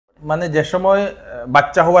মানে যে সময়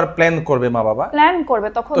বাচ্চা হওয়ার প্ল্যান করবে মা বাবা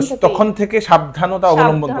তখন থেকে সাবধানতা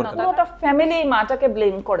অবলম্বন করতে হবে। পুরোটা ফ্যামিলি মাটাকে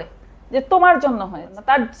ব্লেম করে যে তোমার জন্য হয় না,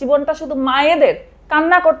 তার জীবনটা শুধু মায়েদের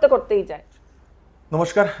কান্না করতে করতেই যায়।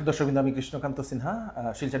 নমস্কার দর্শকবৃন্দ, আমি কৃষ্ণকান্ত সিনহা,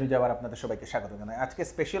 শিলচর নিউজে আবার আপনাদের সবাইকে স্বাগত জানাই। আজকে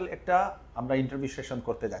স্পেশাল একটা আমরা ইন্টারভিউ সেশন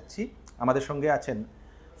করতে যাচ্ছি। আমাদের সঙ্গে আছেন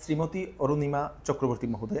Shrimati Arunima Chakraborty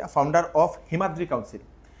মহোদয়া, founder of Himadri council.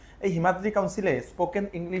 এই হিমাদ্রি কাউন্সিলে স্পোকেন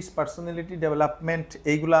ইংলিশ, পার্সোনালিটি ডেভেলপমেন্ট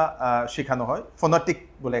এইগুলা শেখানো হয়। ফোনেটিক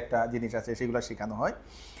বলে একটা জিনিস আছে, সেগুলো শেখানো হয়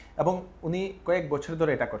এবং উনি কয়েক বছর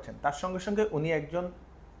ধরে এটা করছেন। তার সঙ্গে সঙ্গে উনি একজন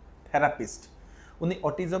থেরাপিস্ট। উনি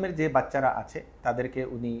অটিজমের যে বাচ্চারা আছে তাদেরকে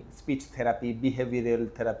উনি স্পিচ থেরাপি, বিহেভিয়ারাল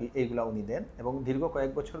থেরাপি এইগুলো উনি দেন এবং দীর্ঘ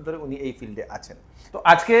কয়েক বছর ধরে উনি এই ফিল্ডে আছেন। তো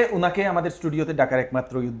আজকে উনাকে আমাদের স্টুডিওতে ডাকার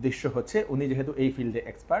একমাত্র উদ্দেশ্য হচ্ছে উনি যেহেতু এই ফিল্ডে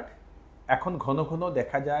এক্সপার্ট। এখন ঘন ঘন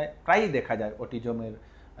দেখা যায়, প্রায়ই দেখা যায় অটিজমের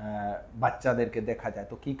বাচ্চাদেরকে দেখা যায়।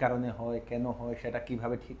 তো কী কারণে হয়, কেন হয়, সেটা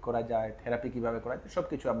কিভাবে ঠিক করা যায়, থেরাপি কিভাবে করা যায়, সব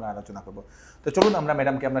কিছু আমরা আলোচনা করব। তো চলুন আমরা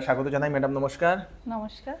ম্যাডামকে আমরা স্বাগত জানাই। ম্যাডাম নমস্কার।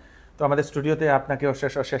 নমস্কার। তো আমাদের স্টুডিওতে আপনাকে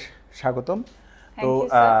অশেষ স্বাগতম। তো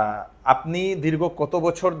আপনি দীর্ঘ কত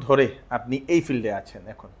বছর ধরে আপনি এই ফিল্ডে আছেন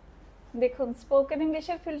এখন? দেখুন, স্পোকেন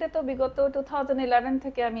ইংলিশের ফিল্ডে তো বিগত 2011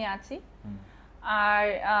 থেকে আমি আছি। আর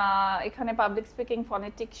এখানে পাবলিক স্পিকিং,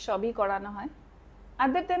 ফনেটিক সবই করানো হয়।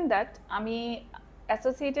 আদার দেন দ্যাট আমি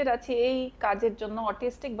অ্যাসোসিয়েটেড আছি এই কাজের জন্য,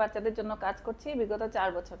 অটিস্টিক বাচ্চাদের জন্য কাজ করছি বিগত 4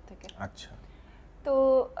 বছর থেকে। আচ্ছা। তো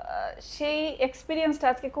সেই এক্সপিরিয়েন্সটা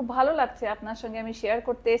আজকে খুব ভালো লাগছে আপনার সঙ্গে আমি শেয়ার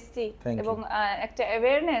করতে এসেছি এবং একটা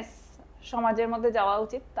অ্যাওয়ারনেস সমাজের মধ্যে যাওয়া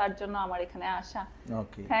উচিত, তার জন্য আমার এখানে আসা।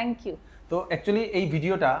 ওকে, থ্যাংক ইউ। তো অ্যাকচুয়ালি এই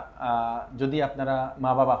ভিডিওটা যদি আপনারা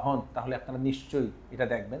মা বাবা হন তাহলে আপনারা নিশ্চয়ই এটা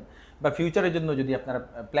দেখবেন, বা ফিউচারের জন্য যদি আপনারা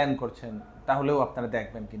প্ল্যান করছেন তাহলেও আপনারা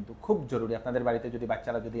দেখবেন। কিন্তু খুব জরুরি, আপনাদের বাড়িতে যদি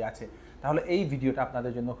বাচ্চারা যদি আছে তাহলে এই ভিডিওটা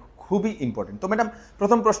আপনাদের জন্য খুবই ইম্পর্টেন্ট। তো ম্যাডাম,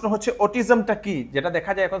 প্রথম প্রশ্ন হচ্ছে অটিজমটা কি? যেটা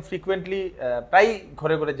দেখা যায় এখন ফ্রিকুয়েন্টলি প্রায়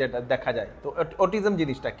ঘরে ঘরে যেটা দেখা যায়, তো অটিজম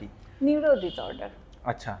জিনিসটা কি? Neuro disorder.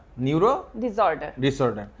 আচ্ছা, নিউরো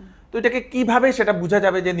ডিসঅর্ডার। তো এটাকে কিভাবে সেটা বোঝা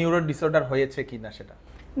যাবে যে নিউরো ডিসঅর্ডার হয়েছে কিনা সেটা?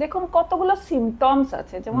 দেখুন, কতগুলো সিমটমস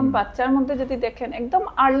আছে। যেমন বাচ্চার মধ্যে যদি দেখেন একদম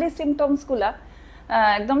আর্লি সিমটমসগুলা,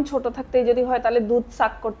 একদম ছোট থাকতেই যদি হয় তাহলে দুধ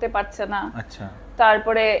সাক করতে পারছে না। আচ্ছা।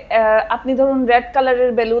 তারপরে আপনি ধরুন রেড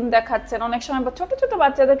কালারের বেলুন দেখাচ্ছেন, অনেক সময় ছোট ছোট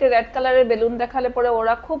বাচ্চাদেরকে রেড কালারের বেলুন দেখালে পরে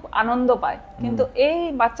ওরা খুব আনন্দ পায়, কিন্তু এই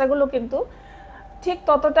বাচ্চাগুলো কিন্তু ঠিক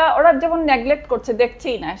ততটা ওরা যেমন নেগলেক্ট করছে,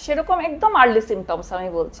 দেখছেই না, সেরকম একদম আর্লি সিমটমস আমি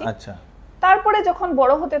বলছি। আচ্ছা। তারপরে যখন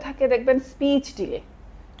বড় হতে থাকে দেখবেন স্পিচ ডিলে,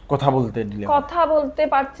 কথা বলতে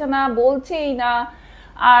পারছে না, বলছেই না,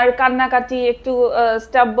 আর কান্নাকাটি, একটু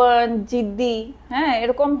স্টাববার্ন, জিদ্দি, হ্যাঁ,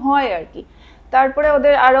 এরকম হয় আর কি। তারপরে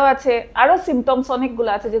ওদের আরো সিমটমস অনেকগুলো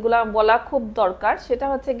আছে যেগুলো বলা খুব দরকার। সেটা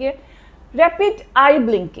হচ্ছে গিয়ে র্যাপিড আই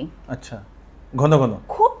ব্লিঙ্কিং। আচ্ছা, ঘন ঘন,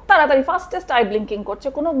 খুব তাড়াতাড়ি ফাস্টেস্ট আই ব্লিঙ্কিং করছে,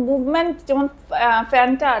 কোনো মুভমেন্ট, যেমন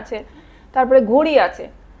ফ্যানটা আছে, তারপরে ঘড়ি আছে,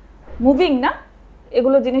 মুভিং না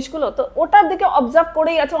এগুলো জিনিসগুলো, তো ওটার দিকে অবজার্ভ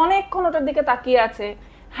করেই আছে, অনেকক্ষণ ওটার দিকে তাকিয়ে আছে।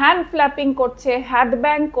 হ্যান্ড ফ্ল্যাপিং করছে, হেড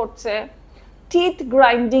ব্যাং করছে, টিথ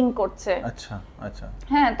গ্রাইন্ডিং করছে। আচ্ছা আচ্ছা,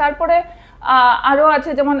 হ্যাঁ। তারপরে আরো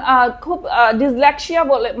আছে, যেমন খুব ডিসলেক্সিয়া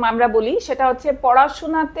বলে আমরা বলি, সেটা হচ্ছে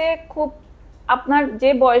পড়াশোনাতে খুব আপনার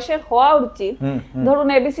যে বয়সের হওয়া উচিত, ধরুন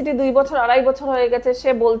এবিসিডি 2 বছর 2.5 বছর হয়ে গেছে,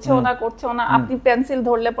 সে বলছেও না, করছেও না, আপনি পেন্সিল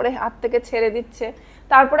ধরলে পরে হাত থেকে ছেড়ে দিচ্ছে,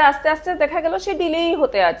 তারপরে আস্তে আস্তে দেখা গেল সে ডিলেই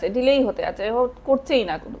হতে আছে, করছেই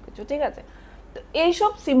না কোনো কিছু। ঠিক আছে, তো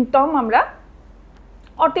এইসব সিমটম আমরা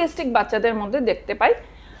অটিস্টিক বাচ্চাদের মধ্যে দেখতে পাই।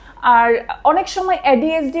 আর অনেক সময়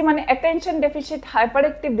এডিএইচডি মানে attention deficit hyper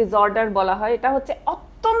active disorder বলা হয়। এটা হচ্ছে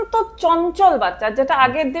অত্যন্ত চঞ্চল বাচ্চা, যেটা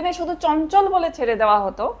আগের দিনে শুধু চঞ্চল বলে ছেড়ে দেওয়া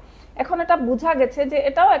হতো, এখন এটা বোঝা গেছে যে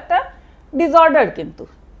এটাও একটা ডিসঅর্ডার। কিন্তু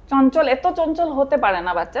চঞ্চল, এত চঞ্চল হতে পারে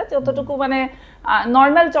না বাচ্চা, যতটুকু মানে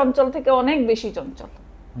নর্মাল চঞ্চল থেকে অনেক বেশি চঞ্চল,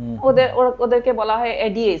 ওদেরকে বলা হয়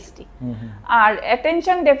এডিএইচডি। আর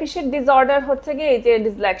অ্যাটেনশন ডেফিসিট ডিসঅর্ডার হচ্ছে গিয়ে যে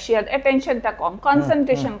ডিসলেক্সিয়া, অ্যাটেনশনটা কম,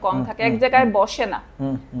 কনসেন্ট্রেশন কম থাকে, এক জায়গায় বসে না।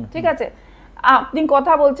 ঠিক আছে, আপনি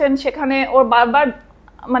কথা বলছেন, সেখানে ওর বারবার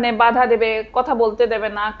মানে বাধা দেবে, কথা বলতে দেবে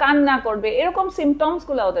না, কান্না করবে, এরকম সিমটমস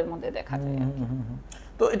গুলো ওদের মধ্যে দেখা যায়।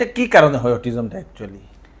 তো এটা কি কারণে হয় অটিজমটা অ্যাকচুয়ালি?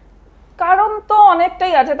 কারণ তো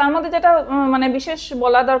অনেকটাই আছে, তার মধ্যে যেটা মানে বিশেষ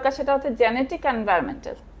বলা দরকার সেটা হচ্ছে জেনেটিক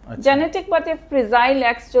এনভায়রনমেন্টাল। জেনেটিক বা ফ্রিজাইল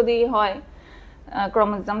এক্স যদি হয়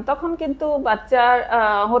ক্রোমোজোম, তখন কিন্তু বাচ্চার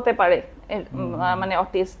হতে পারে মানে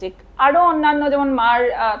অটিস্টিক। আরো অন্যান্য, যেমন মার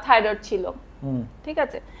থাইরয়েড ছিল, ঠিক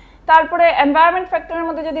আছে। তারপরে এনভায়রনমেন্ট ফ্যাক্টরের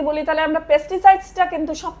মধ্যে যদি বলি, তাহলে আমরা পেস্টিসাইডসটা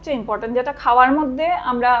কিন্তু সবচেয়ে ইম্পর্টেন্ট, যেটা খাওয়ার মধ্যে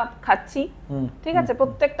আমরা খাচ্ছি, ঠিক আছে,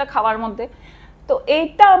 প্রত্যেকটা খাওয়ার মধ্যে। তো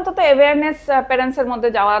এইটা অন্তত অ্যাওয়ারনেস প্যারেন্টসের মধ্যে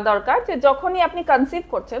যাওয়া দরকার, যে যখনই আপনি কনসিভ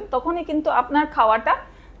করছেন তখনই কিন্তু আপনার খাওয়াটা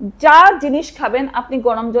যা জিনিস খাবেন আপনি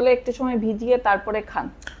গরম জলে একটু সময় ভিজিয়ে তারপরে খান,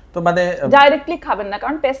 তো মানে ডাইরেক্টলি খাবেন না,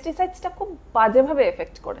 কারণ পেস্টিসাইডসটা খুব বাজেভাবে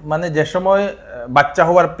এফেক্ট করে। মানে যে সময় বাচ্চা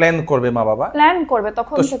হওয়ার প্ল্যান করবে মা বাবা, প্ল্যান করবে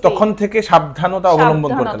তখন থেকে সাবধানতা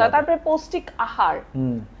অবলম্বন করতে হবে। তারপরে পৌষ্টিক আহার,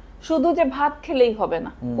 শুধু যে ভাত খেলেই হবে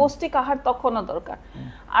না, পৌষ্টিক আহার তখনও দরকার।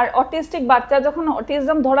 আর অটিস্টিক বাচ্চা যখন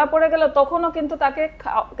অটিজম ধরা পড়ে গেল তখনও কিন্তু তাকে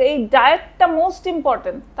এই ডায়েটটা মোস্ট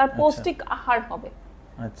ইম্পর্টেন্ট, তার পৌষ্টিক আহার হবে,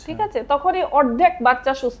 ঠিক আছে? তখনই অর্ধেক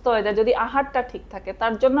বাচ্চা সুস্থ হয়ে যায় যদি আহারটা ঠিক থাকে।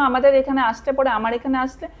 তার জন্য আমাদের এখানে আসতে পড়ে, আমার এখানে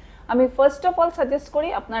আসলে আমি ফার্স্ট অফ অল সাজেস্ট করি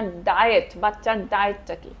আপনার ডায়েট, বাচ্চার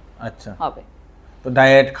ডায়েটটা কি হবে, তো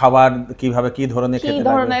ডায়েট, খাবার কিভাবে, কি ধরনের খেতে লাগবে, কি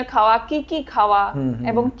ধরনের খাওয়া, কি খাওয়া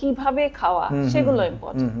এবং কিভাবে খাওয়া, সেগুলো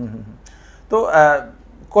ইম্পর্টেন্ট। তো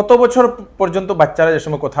কত বছর পর্যন্ত বাচ্চারা যে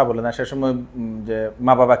সময় কথা বলে না সে সময় যে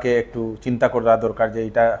মা বাবাকে একটু চিন্তা করা দরকার যে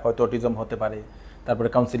এটা হয়তো অটিজম হতে পারে, তারপরে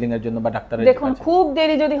কাউন্সিলিং এর জন্য বা ডাক্তারের? দেখুন, খুব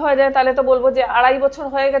দেরি যদি হয়ে যায় তাহলে তো বলবো যে 2.5 বছর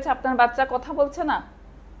হয়ে গেছে আপনার বাচ্চা কথা বলছে না,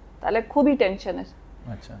 তাহলে খুবই টেনশনের।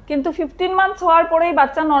 আচ্ছা, কিন্তু 15 মান্থস হওয়ার পরেই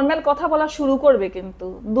বাচ্চা নরমাল কথা বলা শুরু করবে, কিন্তু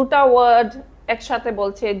দুটা ওয়ার্ড একসাথে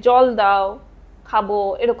বলছে, জল দাও, খাবো,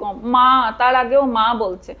 এরকম। মা, তার আগেও মা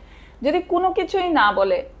বলছে। যদি কোনো কিছুই না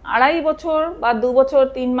বলে, 2.5 বছর বা 2 বছর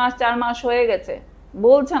 3 মাস 4 মাস হয়ে গেছে,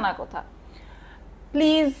 বলছে না কথা,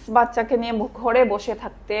 প্লিজ বাচ্চাকে নিয়ে ঘরে বসে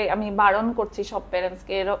থাকতে আমি বারণ করছি সব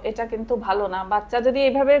প্যারেন্টসকে। এটা কিন্তু ভালো না। বাচ্চা যদি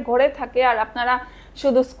এইভাবে ঘরে থাকে আর আপনারা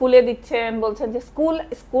শুধু স্কুলে দিচ্ছেন, বলছেন যে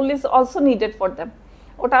school is also needed for them,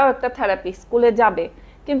 ওটাও একটা থেরাপি, স্কুলে যাবে,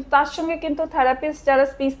 কিন্তু তার সঙ্গে কিন্তু থেরাপিস্ট যারা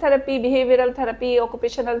speech therapy, behavioural therapy,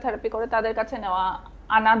 occupational therapy করে তাদের কাছে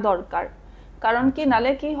আনা দরকার। কারণ কি,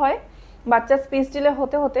 নালে কি হয়, বাচ্চা স্পিচ ডিলে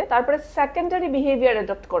হতে হতে তারপরে সেকেন্ডারি বিহেভিয়ার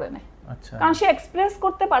অ্যাডপ্ট করে নেয়। আচ্ছা, কারণ সে এক্সপ্রেস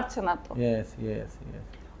করতে পারছে না, তো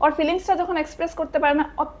ওর ফিলিংসটা যখন এক্সপ্রেস করতে পারে না,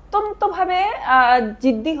 অত্যন্ত ভাবে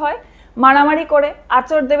জিদ্দি হয়, মারামারি করে,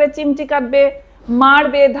 আঁচড় দেবে, চিমটি কাটবে,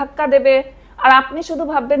 মারবে, ধাক্কা দেবে। আর আপনি শুধু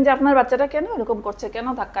ভাববেন যে আপনার বাচ্চাটা কেন এরকম করছে, কেন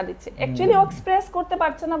ধাক্কা দিচ্ছে, অ্যাকচুয়ালি ও এক্সপ্রেস করতে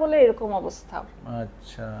পারছে না বলে এরকম অবস্থা।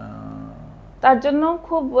 আচ্ছা, তার জন্য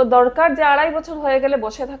খুব দরকার যে 2.5 বছর হয়ে গেলে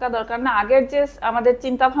বসে থাকা দরকার না। আগের যে আমাদের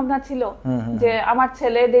চিন্তা ভাবনা ছিল যে আমার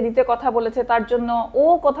ছেলে দেরিতে কথা বলেছে তার জন্য ও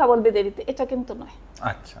কথা বলবে দেরিতে, এটা কিন্তু নয়।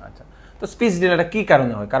 আচ্ছা আচ্ছা, তো স্পিচ ডিলেটা কি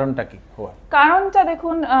কারণে হয়, কারণটা কি হয়? কারণটা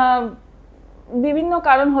দেখুন, বিভিন্ন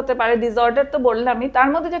কারণ হতে পারে। ডিসঅর্ডার তো বললামই, তার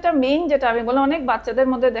মধ্যে যেটা মেইন, যেটা আমি বললাম, অনেক বাচ্চাদের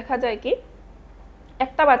মধ্যে দেখা যায় কি,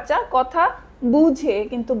 একটা বাচ্চা কথা বুঝে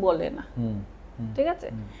কিন্তু বলে না, ঠিক আছে?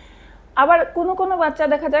 আবার কোনো বাচ্চা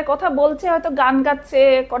দেখা যায় কথা বলছে, হয়তো গান গাচ্ছে,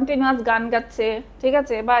 কন্টিনিউয়াস গান গাচ্ছে, ঠিক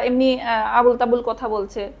আছে, বা এমনি আবুল তাবুল কথা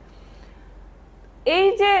বলছে। এই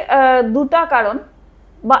যে দুটা কারণ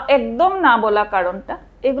বা একদম না বলা কারণটা,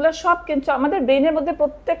 এগুলো সব কিন্তু আমাদের ব্রেইনের মধ্যে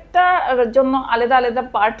প্রত্যেকটা জন্য আলাদা আলাদা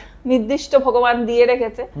পার্ট নির্দিষ্ট ভগবান দিয়ে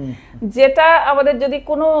রেখেছে, যেটা আমাদের যদি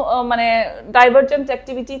কোনো মানে ডাইভার্জেন্ট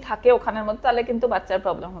অ্যাক্টিভিটি থাকে ওখানের মধ্যে, তাহলে কিন্তু বাচ্চার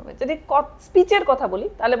প্রবলেম হবে। যদি স্পিচের কথা বলি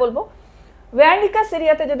তাহলে বলবো, ভ্যার্নিকাস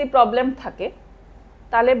এরিয়াতে যদি প্রবলেম থাকে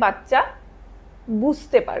তাহলে বাচ্চা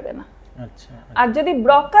বুঝতে পারবে না। আচ্ছা, আর যদি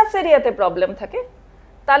ব্রকাস এরিয়াতে প্রবলেম থাকে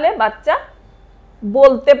তাহলে বাচ্চা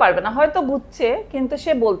বলতে পারবে না, হয়তো বুঝছে কিন্তু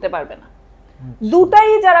সে বলতে পারবে না।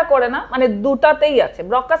 দুটাই যারা করে না, মানে দুটাতেই আছে,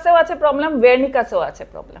 ব্রকাসেও আছে প্রবলেম, ভ্যার্নিকাসেও আছে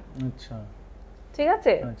প্রবলেম। আচ্ছা, ঠিক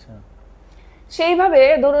আছে। আচ্ছা, সেইভাবে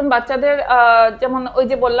ধরুন বাচ্চাদের যেমন ওই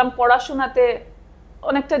যে বললাম, পড়াশোনাতে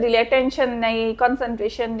অনেকটা ডিলে, টেনশন নেই,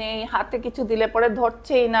 কনসেন্ট্রেশন নেই, হাতে কিছু দিলে পরে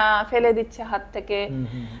ধরছেই না, ফেলে দিচ্ছে হাত থেকে,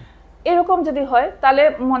 এরকম যদি হয় তাহলে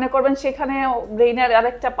মনে করবেন সেখানে ব্রেইনের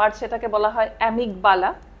আরেকটা পার্ট, সেটাকে বলা হয়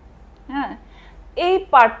অ্যামিগডালা। হ্যাঁ, এই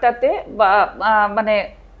পার্টটাতে বা মানে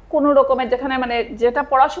কোনো রকমের যেখানে মানে যেটা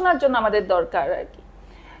পড়াশোনার জন্য আমাদের দরকার আর কি,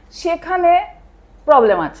 সেখানে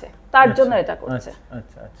প্রবলেম আছে, তার জন্য এটা করছে।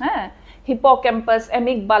 হ্যাঁ, হিপোক্যাম্পাস,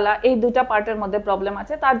 অ্যামিগডালা, এই দুটা পার্টের মধ্যে প্রবলেম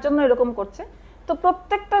আছে, তার জন্য এরকম করছে। তো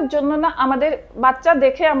প্রত্যেকটার জন্য না আমাদের বাচ্চা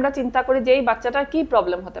দেখে আমরা চিন্তা করি যে এই বাচ্চাটার কি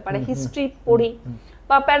প্রবলেম হতে পারে, হিস্ট্রি পড়ি,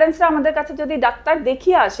 বা প্যারেন্টসরা আমাদের কাছে যদি ডাক্তার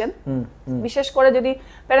দেখিয়ে আসেন, বিশেষ করে যদি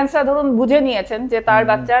প্যারেন্টসরা ধরুন বুঝে নিয়েছেন যে তার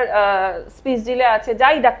বাচ্চার স্পিচ ডিলে আছে,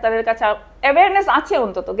 যাই ডাক্তারের কাছে, অ্যাওয়ারনেস আছে,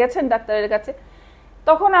 অন্তত গেছেন ডাক্তারের কাছে,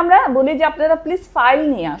 তখন আমরা বলি যে আপনারা প্লিজ ফাইল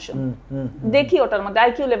নিয়ে আসুন, দেখি ওটার মধ্যে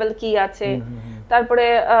আইকিউ লেভেল কি আছে, তারপরে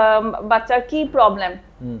বাচ্চার কি প্রবলেম,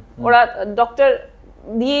 ওরা ডক্টর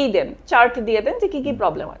দিয়েই দেন, চার্ট দিয়ে দেন যে কি কি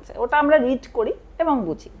প্রবলেম আছে, ওটা আমরা রিড করি এবং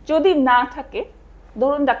বুঝি। যদি না থাকে,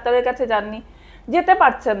 ধরুন ডাক্তারের কাছে যাননি, যেতে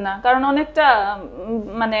পারছেন না কারণ অনেকটা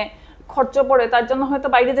মানে খরচ পড়ে, তার জন্য হয়তো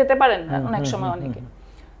বাইরে যেতে পারেন না অনেক সময় অনেকে,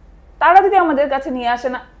 তারা যদি আমাদের কাছে নিয়ে আসে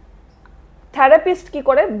না, থেরাপিস্ট কি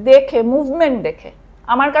করে দেখে, মুভমেন্ট দেখে,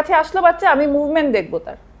 আমার কাছে আসলো বাচ্চা, আমি মুভমেন্ট দেখবো,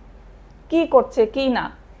 তার কি করছে কি না,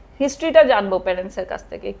 হিস্ট্রিটা জানবো প্যারেন্টসের কাছ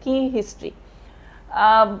থেকে, কি হিস্ট্রি,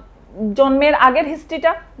 জন্মের আগের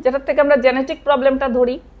হিস্ট্রিটা, যেটার থেকে আমরা জেনেটিক প্রবলেমটা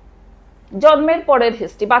ধরি, জন্মের পরের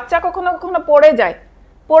হিস্ট্রি। বাচ্চা কখনো কখনো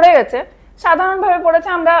পড়ে গেছে, সাধারণভাবে পড়েছে,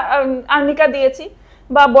 আমরা আর্নিকা দিয়েছি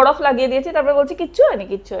বা বরফ লাগিয়ে দিয়েছি, তারপরে বলছি কিচ্ছু হয়নি।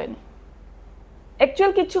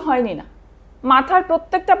 অ্যাকচুয়াল কিচ্ছু হয়নি না। মাথার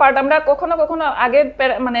প্রত্যেকটা পার্ট, আমরা কখনো কখনো আগের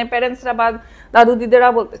মানে প্যারেন্টসরা বা দাদু দিদিরা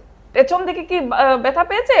বলতে, পেছন দিকে কি ব্যথা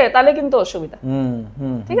পেয়েছে, তাহলে কিন্তু অসুবিধা,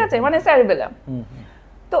 ঠিক আছে, মানে স্যারিবেলাম।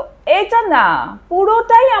 তো এইটা না,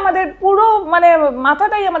 পুরোটাই আমাদের, পুরো মানে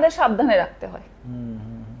মাথাটাই আমাদের সাবধানে রাখতে হয়।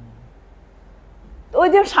 ওই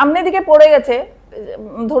যে সামনের দিকে পড়ে গেছে,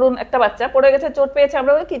 ধরুন একটা বাচ্চা পড়ে গেছে, চোট পেয়েছে,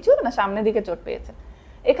 আমরা বলি কিছু না, সামনের দিকে চোট পেয়েছে।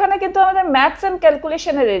 এখানে কিন্তু আমাদের ম্যাথস এন্ড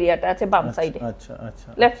ক্যালকুলেশনের এরিয়াটা আছে বাম সাইডে,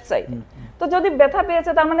 লেফট সাইডে। তো যদি ব্যথা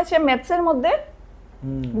পেয়েছে, তার মানে সে ম্যাথসের মধ্যে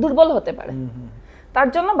দুর্বল হতে পারে। তার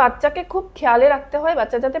জন্য বাচ্চাকে খুব খেয়ালে রাখতে হয়,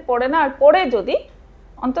 বাচ্চা যাতে পড়ে না, আর পড়ে যদি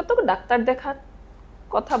অন্তত ডাক্তার দেখান,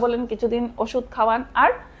 কথা বলেন, কিছুদিন ওষুধ খাওয়ান,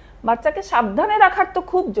 আর বাচ্চাকে সাবধানে রাখার তো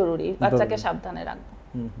খুব জরুরি, বাচ্চাকে সাবধানে রাখবো।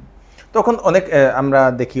 তখন অনেক আমরা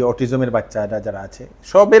দেখি অটিজমের বাচ্চারা যারা আছে,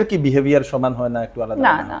 সবের কি বিহেভিয়ার সমান হয় না, একটু আলাদা?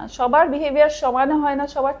 না, সবার বিহেভিয়ার সমান হয় না,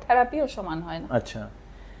 সবার থেরাপিও সমান হয় না। আচ্ছা,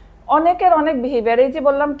 অনেকের অনেক বিহেভিয়ার, এই যে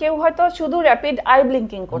বললাম, কেউ হয়তো শুধু র্যাপিড আই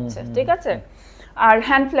ব্লিঙ্কিং করছে, ঠিক আছে, আর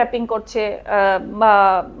হ্যান্ড ফ্ল্যাপিং করছে, বা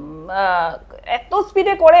এত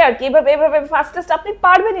স্পিডে করে আর কি, এভাবে ফাস্টেস্ট আপনি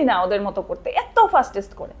পারবেনই না ওদের মতো করতে, এত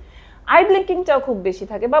ফাস্টেস্ট করে। আই ব্লিঙ্কিংটাও খুব বেশি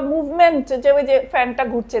থাকে, বা মুভমেন্ট, যে ওই যে ফ্যানটা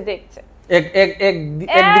ঘুরছে দেখছে,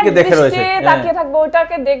 একদিকে দেখে রয়েছে, তাকিয়ে থাকবে,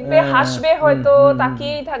 ওটাকে দেখবে, হাসবে, হয়তো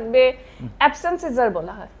তাকিয়েই থাকবে, অ্যাবসেন্সিজার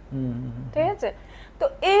বলা হয়, ঠিক আছে। তো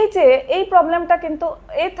এই যে এই প্রবলেমটা কিন্তু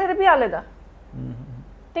এই থেরাপি আলাদা,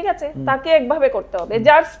 ঠিক আছে, তাকে একভাবে করতে হবে।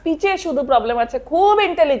 যার স্পিচে শুধু প্রবলেম আছে, খুব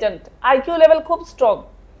ইন্টেলিজেন্ট, আইকিউ লেভেল খুব স্ট্রং,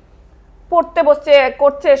 পড়তে বসছে,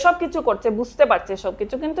 করছে, সবকিছু করছে, বুঝতে পারছে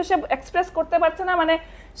সবকিছু, কিন্তু সে এক্সপ্রেস করতে পারছে না, মানে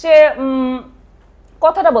সে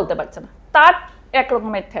কথাটা বলতে পারছে না, তার এক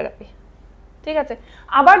রকমের থেরাপি, ঠিক আছে।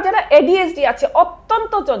 আবার যারা এডিএসডি আছে,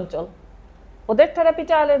 অত্যন্ত চঞ্চল, ওদের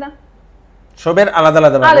থেরাপিটা আলাদা, সবের আলাদা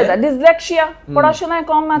আলাদা। ডিসলেক্সিয়া, পড়াশোনায়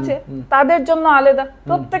কম আছে, তাদের জন্য আলাদা,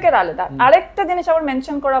 প্রত্যেকের আলাদা। আরেকটা জিনিস আবার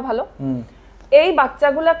মেনশন করা ভালো, এই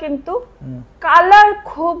বাচ্চাগুলা কিন্তু কালার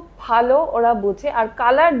খুব ভালো ওরা বুঝে, আর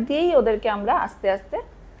কালার দিয়েই ওদেরকে আমরা আস্তে আস্তে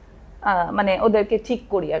মানে ওদেরকে ঠিক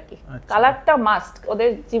করি আর কি। কালারটা মাস্ট, ওদের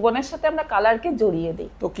জীবনের সাথে আমরা কালারকে জড়িয়ে দিই।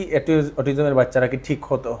 তো কি অটিজমের বাচ্চারা কি ঠিক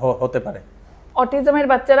হতে পারে? অটিজমের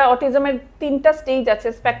বাচ্চারা, অটিজমের 3টা স্টেজ আছে,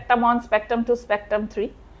 স্পেকট্রাম 1, স্পেকট্রাম 2, স্পেকট্রাম 3।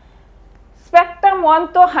 স্পেকট্রাম 1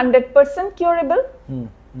 তো 100% কিউরেবল,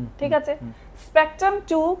 ঠিক আছে। স্পেকট্রাম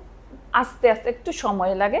 2 আস্তে আস্তে একটু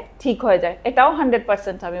সময় লাগে, ঠিক হয়ে যায়, এটাও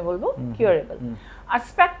 100% আমি বলবো কিউরেবল। আর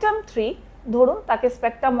স্পেকট্রাম 3, ধরুন তাকে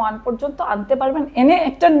স্পেকট্রাম 1 পর্যন্ত আনতে পারবেন, এনে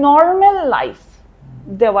একটা নর্মাল লাইফ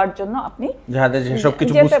দেওয়ার জন্য আপনি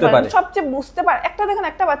সবকিছু বুঝতে পারে, সবচেয়ে বুঝতে পারে। একটা দেখেন,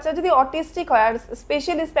 একটা বাচ্চা যদি অটিস্টিক হয়, আর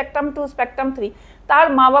স্পেশালি স্পেকট্রাম 2, স্পেকট্রাম 3, তার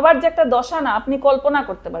মা বাবার যে একটা দশা না, আপনি কল্পনা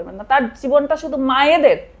করতে পারবেন না। তার জীবনটা শুধু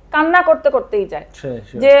মায়েদের কান্না করতে করতেই যায়,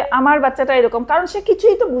 যে আমার বাচ্চাটা এরকম, কারণ সে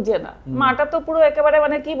কিছুই তো বুঝে না। মাটা তো পুরো একেবারে,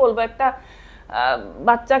 মানে কি বলবো, একটা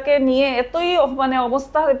বাচ্চাকে নিয়ে এতই মানে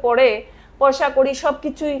অবস্থা হয়ে পড়ে, পয়সা করি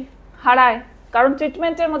সবকিছুই হারায়, কারণ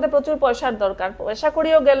ট্রিটমেন্টের মধ্যে প্রচুর পয়সার দরকার। পয়সা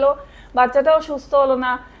করিও গেল, বাচ্চাটাও সুস্থ হলো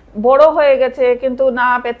না, বড় হয়ে গেছে কিন্তু না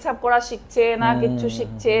পেচ্ছাপ করা শিখছে, না কিচ্ছু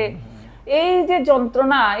শিখছে। এই যে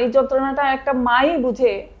যন্ত্রণা, এই যন্ত্রণাটা একটা মাই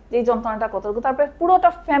বুঝে, যে এই যন্ত্রণাটা কতটুকু। তারপরে পুরোটা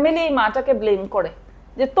ফ্যামিলি মাটাকে ব্লেম করে,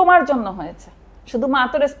 যে তোমার জন্য হয়েছে। শুধু মা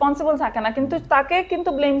তো রেসপন্সিবল থাকে না, কিন্তু তাকে কিন্তু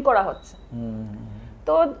ব্লেম করা হচ্ছে।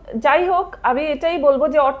 তো যাই হোক, আমি এটাই বলবো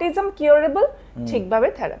যে অটিজম কিউরেবল, ঠিকভাবে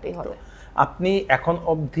থেরাপি হবে। আপনি এখন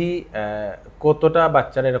অবধি কতটা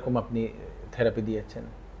বাচ্চারা এরকম আপনি থেরাপি দিয়েছেন?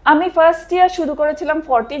 আমি ফার্স্ট ইয়ার শুরু করেছিলাম,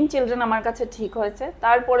 14 চিলড্রেন আমার কাছে ঠিক হয়েছে,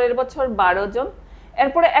 তারপরের বছর 12 জন,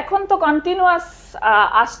 এরপরে এখন তো কন্টিনিউয়াস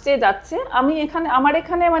আসছে যাচ্ছে। আমি এখানে, আমার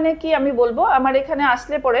এখানে মানে কি আমি বলবো, আমার এখানে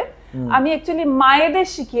আসলে পরে আমি অ্যাকচুয়ালি মায়েদের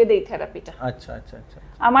শিখিয়ে দেই থেরাপিটা। আচ্ছা আচ্ছা আচ্ছা।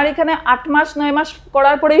 আমার এখানে 8 মাস 9 মাস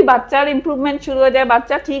করার পরেই বাচ্চার ইমপ্রুভমেন্ট শুরু হয়ে যায়,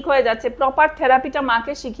 বাচ্চা ঠিক হয়ে যাচ্ছে, প্রপার থেরাপিটা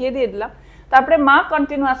মাকে শিখিয়ে দিয়ে দিলাম, তারপরে মা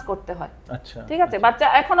কন্টিনিউয়াস করতে হয়। আচ্ছা, ঠিক আছে। বাচ্চা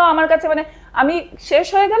এখনো আমার কাছে, মানে আমি শেষ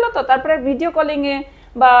হয়ে গেল তো, তারপরে ভিডিও কলিং এ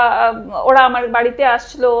বা ওরা আমার বাড়িতে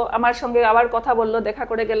আসলো, আমার সঙ্গে আবার কথা বললো, দেখা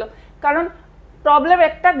করে গেল, কারণ প্রবলেম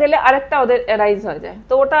একটা গেলে আরেকটা ওদের এরাইজ হয়ে যায়।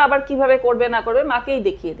 তো ওটা আবার কিভাবে করবে না করবে মাকেই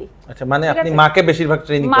দেখিয়ে দিই। আচ্ছা, মানে আপনি মাকে বেশিরভাগ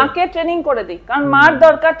ট্রেনিং করেন? মাকে ট্রেনিং করে দিই, কারণ মার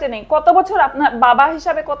দরকার ট্রেনিং। কত বছর আপনার বাবা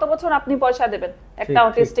হিসাবে কত বছর আপনি পয়সা দেবেন একটা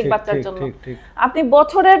অটিস্টিক বাচ্চার জন্য? আপনি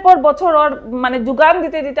বছরের পর বছর ওর মানে যোগান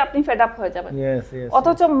দিতে দিতে আপনি ফেড আপ হয়ে যাবেন।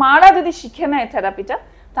 অথচ মারা যদি শিখে নেয় থেরাপিটা,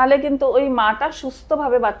 তাহলে কিন্তু ওই মাটা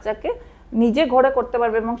সুস্থভাবে বাচ্চাকে নিজে ঘরে করতে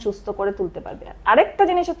পারবে এবং সুস্থ করে তুলতে পারবে। আরেকটা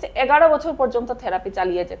জিনিস হচ্ছে 11 বছর পর্যন্ত থেরাপি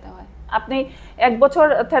চালিয়ে যেতে হয়। আপনি 1 বছর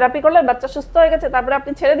থেরাপি করলেন, বাচ্চা সুস্থ হয়ে গেছে, তারপরে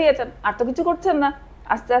আপনি ছেড়ে দিয়েছেন, আর তো কিছু করছেন না,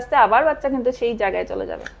 আস্তে আস্তে আবার বাচ্চা কিন্তু সেই জায়গায় চলে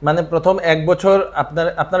যাবে। মানে প্রথম 1 বছর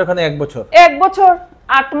আপনার ওখানে 1 বছর 1 বছর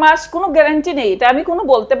 8 মাস কোনো গ্যারান্টি নেই, এটা আমি কোনো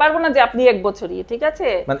বলতে পারবো না যে আপনি 1 বছরই, ঠিক আছে?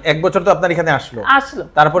 মানে 1 বছর তো আপনার এখানে আসলো,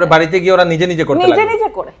 তারপরে হ্যাঁ। বাড়িতে গিয়ে ওরা নিজে নিজে করতে লাগলো,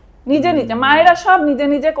 নিজে করে নিজে মায়েরা সব নিজে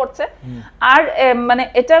নিজে করছে। আর মানে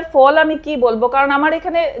এটার ফল আমি কি বলবো, কারণ আমার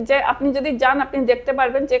এখানে যে আপনি যদি যান আপনি দেখতে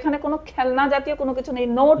পারবেন যে এখানে কোনো খেলনা জাতীয় কোনো কিছু নেই,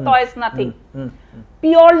 no toys, nothing,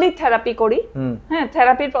 purely therapy করি। হ্যাঁ,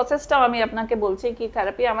 থেরাপির প্রসেসটাও আমি আপনাকে বলছি কি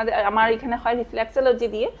থেরাপি আমার এখানে হয় রিফ্লেক্সোলজি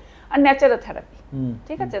দিয়ে আর ন্যাচারাল থেরাপি,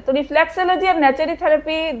 ঠিক আছে? তো রিফ্লেক্সোলজি আর ন্যাচারাল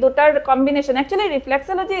থেরাপি দুটার combination, actually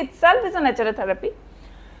reflexology itself is a natural therapy.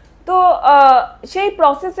 তো সেই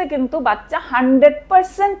প্রসেসে কিন্তু বাচ্চা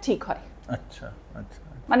 100% ঠিক হয়। আচ্ছা আচ্ছা,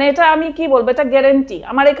 মানে এটা আমি কি বলবো, এটা গ্যারান্টি।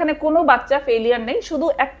 আমার এখানে কোনো বাচ্চা ফেলিয়ার নেই, শুধু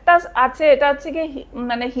একটা আছে, এটা হচ্ছে কি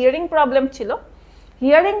মানে হিয়ারিং প্রবলেম ছিল।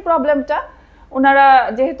 হিয়ারিং প্রবলেমটা ওনারা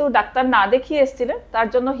যেহেতু ডাক্তার না দেখিয়ে এসেছিলেন, তার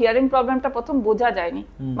জন্য হিয়ারিং প্রবলেমটা প্রথম বোঝা যায়নি,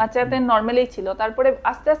 বাচ্চাতে নর্মালি ছিল, তারপরে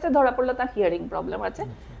আস্তে আস্তে ধরা পড়লো তার হিয়ারিং প্রবলেম আছে।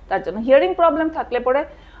 তার জন্য হিয়ারিং প্রবলেম থাকলে পরে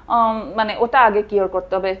মানে ওটা আগে কিওর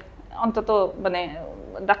করতে হবে, অন্তত মানে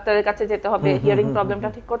ডাক্তারের কাছে যেতে হবে, হিয়ারিং প্রবলেমটা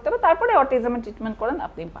ঠিক করতে হবে, তারপরে অটিজমের ট্রিটমেন্ট করেন,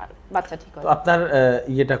 আপনি বাচ্চা ঠিক হবে। তো আপনার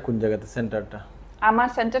ইয়েটা কোন জায়গাতে, সেন্টারটা? আমার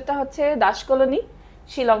সেন্টারটা হচ্ছে দাস কলোনি,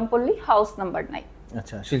 শিলংপল্লী, হাউস নাম্বার 9।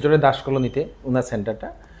 আচ্ছা, শিলচরের দাস কলোনিতে ওনার সেন্টারটা।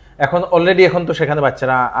 এখন অলরেডি এখন তো সেখানে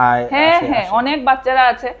বাচ্চারা হ্যাঁ হ্যাঁ, অনেক বাচ্চারা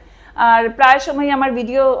আছে। আর প্রায় সময় আমার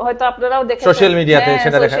ভিডিও হয়তো আপনারাও দেখেছেন সোশ্যাল মিডিয়াতে,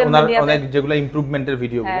 সেটা দেখা ওনার অনেক যেগুলো ইমপ্রুভমেন্টের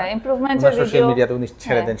ভিডিওগুলো, হ্যাঁ ইমপ্রুভমেন্টের ভিডিও সোশ্যাল মিডিয়াতে উনি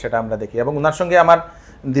ছেড়ে দেন, সেটা আমরা দেখি। এবং ওনার সঙ্গে আমার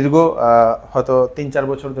দীর্ঘ হয়তো 3-4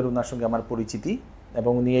 বছর ধরে ওনার সঙ্গে আমার পরিচিতি,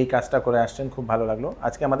 এবং উনি এই কাজটা করে আসছেন, খুব ভালো লাগলো।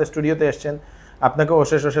 আজকে আমাদের স্টুডিওতে এসেছেন, আপনাকে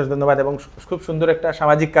অশেষ অশেষ ধন্যবাদ, এবং খুব সুন্দর একটা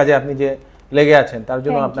সামাজিক কাজে আপনি যে লেগে আছেন তার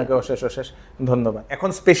জন্য আপনাকে অশেষ অশেষ ধন্যবাদ। এখন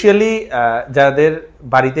স্পেশালি যাদের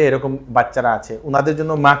বাড়িতে এরকম বাচ্চারা আছে, ওনাদের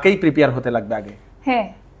জন্য মাকেই প্রিপেয়ার হতে লাগবে আগে। হ্যাঁ,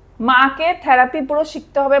 মাকে থেরাপি পুরো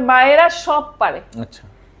শিখতে হবে, মায়েরা সব পারে। আচ্ছা,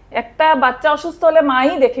 একটা বাচ্চা অসুস্থ হলে মাই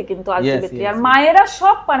দেখে কিন্তু আলটিমেটলি, আর মায়েরা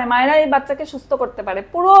সব পারে, মায়েরা এই বাচ্চাকে সুস্থ করতে পারে,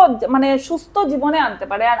 পুরো মানে সুস্থ জীবনে আনতে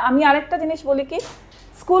পারে। আর আমি আরেকটা জিনিস বলি কি,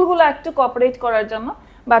 স্কুলগুলো একটু কোঅপারেট করার জন্য,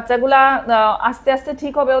 বাচ্চাগুলা আস্তে আস্তে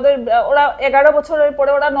ঠিক হবে, ওরা 11 বছরের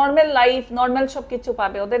পরে ওরা নর্মাল লাইফ, নর্মাল সবকিছু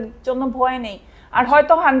পাবে, ওদের জন্য ভয় নেই। আর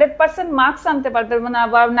হয়তো 100% মার্কস আনতে পারবে না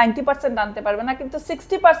বা 90% আনতে পারবে না, কিন্তু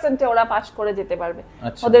 60% ওরা পাস করে যেতে পারবে,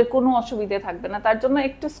 ওদের কোনো অসুবিধা থাকবে না। তার জন্য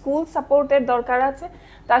একটু স্কুল সাপোর্টের দরকার আছে।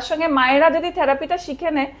 তার সঙ্গে মায়েরা যদি থেরাপিটা শিখে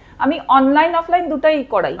নেয়, আমি অনলাইন অফলাইন দুটাই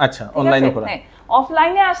করাই। আচ্ছা, অনলাইনে করাই। হ্যাঁ,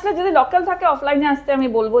 অফলাইনে আসলে যদি লোকাল থাকে অফলাইনে আসতে আমি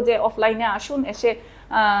বলবো যে অফলাইনে আসুন, এসে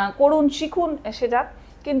করুন, শিখুন, এসে যান।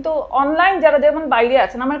 কিন্তু অনলাইন যারা যেমন বাইরে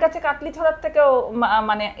আছেন, আমার কাছে কাটলিছড়ার থেকেও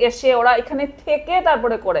মানে এসে ওরা এখানে থেকে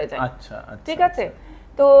তারপরে করে যায়। আচ্ছা, ঠিক আছে।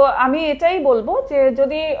 তো আমি এটাই বলবো যে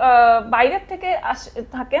যদি বাইরের থেকে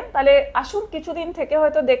থাকেন তাহলে আসুন, কিছুদিন থেকে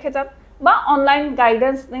হয়তো দেখে যান, বা অনলাইন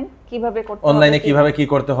গাইডেন্স নিন কিভাবে করতে হয়, অনলাইনে কিভাবে কি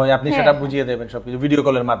করতে হয় আপনি সেটা বুঝিয়ে দেবেন সবকিছু ভিডিও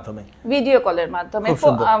কলের মাধ্যমে।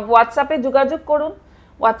 হোয়াটসঅ্যাপে যোগাযোগ করুন,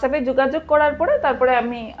 হোয়াটসঅ্যাপে যোগাযোগ করার পরে তারপরে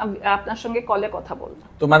আমি আপনার সঙ্গে কলে কথা বলবো।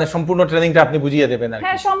 তো মানে সম্পূর্ণ ট্রেনিংটা আপনি বুঝিয়ে দেবেন?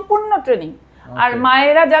 হ্যাঁ, সম্পূর্ণ ট্রেনিং। আর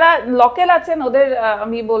মায়েরা যারা লোকাল আছেন ওদের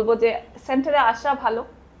আমি বলবো যে সেন্টারে আসা ভালো,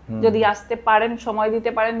 যদি আসতে পারেন, সময়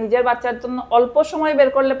দিতে পারেন নিজের বাচ্চার জন্য, অল্প সময় বের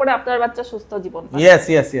করলে পরে আপনার বাচ্চা সুস্থ জীবন পাবে।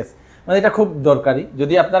 ইয়েস, মানে এটা খুব দরকারি।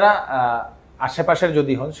 যদি আপনারা আশেপাশের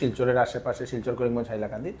যদি হন, শিলচরের আশেপাশে, শিলচর, করিমগঞ্জ,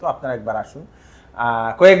 হাইলাকান্দি, তো আপনারা একবার আসুন,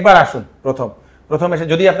 কয়েকবার আসুন। প্রথম এসে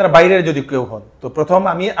যদি আপনারা বাইরের যদি কেউ হন, তো প্রথম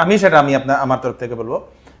আমি সেটা আমার তরফ থেকে বলবো,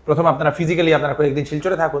 প্রথম আপনারা ফিজিক্যালি আপনারা কয়েকদিন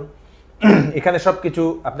শিলচরে থাকুন, এখানে সবকিছু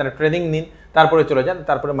আপনারা ট্রেনিং নিন, তারপরে চলে যান,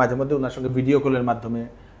 তারপরে মাঝে মধ্যে ওনার সঙ্গে ভিডিও কলের মাধ্যমে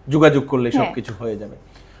যোগাযোগ করলে সবকিছু হয়ে যাবে।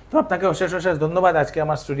 তো আপনাকে অশেষ ধন্যবাদ আজকে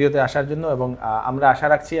আমার স্টুডিওতে আসার জন্য, এবং আমরা আশা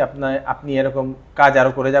রাখছি আপনি এরকম কাজ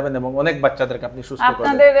আরো করে যাবেন, এবং অনেক বাচ্চাদেরকে আপনি সুস্থ করবেন।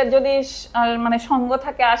 আপনাদের যদি মানে সঙ্গ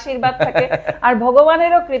থাকে, আশীর্বাদ থাকে, আর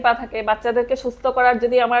ভগবানেরও কৃপা থাকে, বাচ্চাদেরকে সুস্থ করার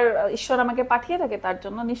যদি আমার ঈশ্বর আমাকে পাঠিয়ে থাকে, তার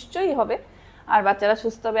জন্য নিশ্চয়ই হবে, আর বাচ্চারা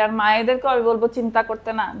সুস্থ হবে। আর মায়েদেরকে আমি বলবো চিন্তা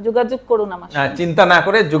করতে না, যোগাযোগ করুন আমার সাথে। চিন্তা না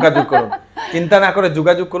করে যোগাযোগ করুন, চিন্তা না করে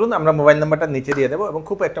যোগাযোগ করুন। আমরা মোবাইল নাম্বারটা নিচে দিয়ে দেবো, এবং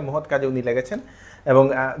খুব একটা মহৎ কাজে উনি লেগেছেন। এবং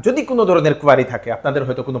যদি কোনো ধরনের কোয়ারি থাকে, আপনাদের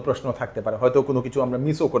হয়তো কোনো প্রশ্ন থাকতে পারে, হয়তো কোনো কিছু আমরা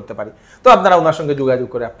মিসও করতে পারি, তো আপনারা ওনার সঙ্গে যোগাযোগ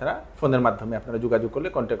করে, আপনারা ফোনের মাধ্যমে আপনারা যোগাযোগ করলে,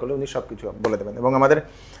 কন্ট্যাক্ট করলে উনি সব কিছু বলে দেবেন। এবং আমাদের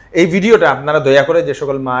এই ভিডিওটা আপনারা দয়া করে যে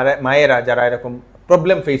সকল মায়েরা যারা এরকম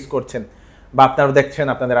প্রবলেম ফেস করছেন, বা আপনারা দেখছেন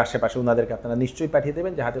আপনাদের আশেপাশে, ওনাদেরকে আপনারা নিশ্চয়ই পাঠিয়ে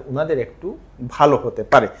দেবেন যাতে ওনাদের একটু ভালো হতে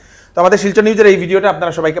পারে। তো আমাদের শিলচর নিউজের এই ভিডিওটা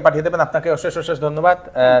আপনারা সবাইকে পাঠিয়ে দেবেন। আপনাকে অশেষ অশেষ ধন্যবাদ।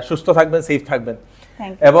 সুস্থ থাকবেন, সেফ থাকবেন।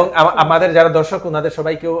 এবং আমাদের যারা দর্শক ওনাদের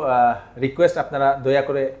সবাইকেও রিকোয়েস্ট, আপনারা দয়া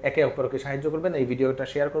করে একে অপরকে সাহায্য করবেন, এই ভিডিওটা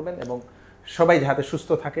শেয়ার করবেন এবং সবাই যাতে সুস্থ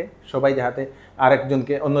থাকে, সবাই যাতে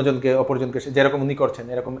আরেকজনকে, অন্যজনকে, অপরজনকে যেরকম উনি করছেন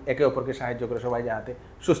এরকম একে অপরকে সাহায্য করে সবাই যাতে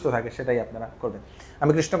সুস্থ থাকে, সেটাই আপনারা করবেন।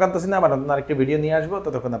 আমি কৃষ্ণকান্ত সিনহা, আবার আপনার একটি ভিডিও নিয়ে আসবো।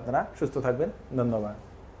 ততক্ষণ আপনারা সুস্থ থাকবেন। ধন্যবাদ।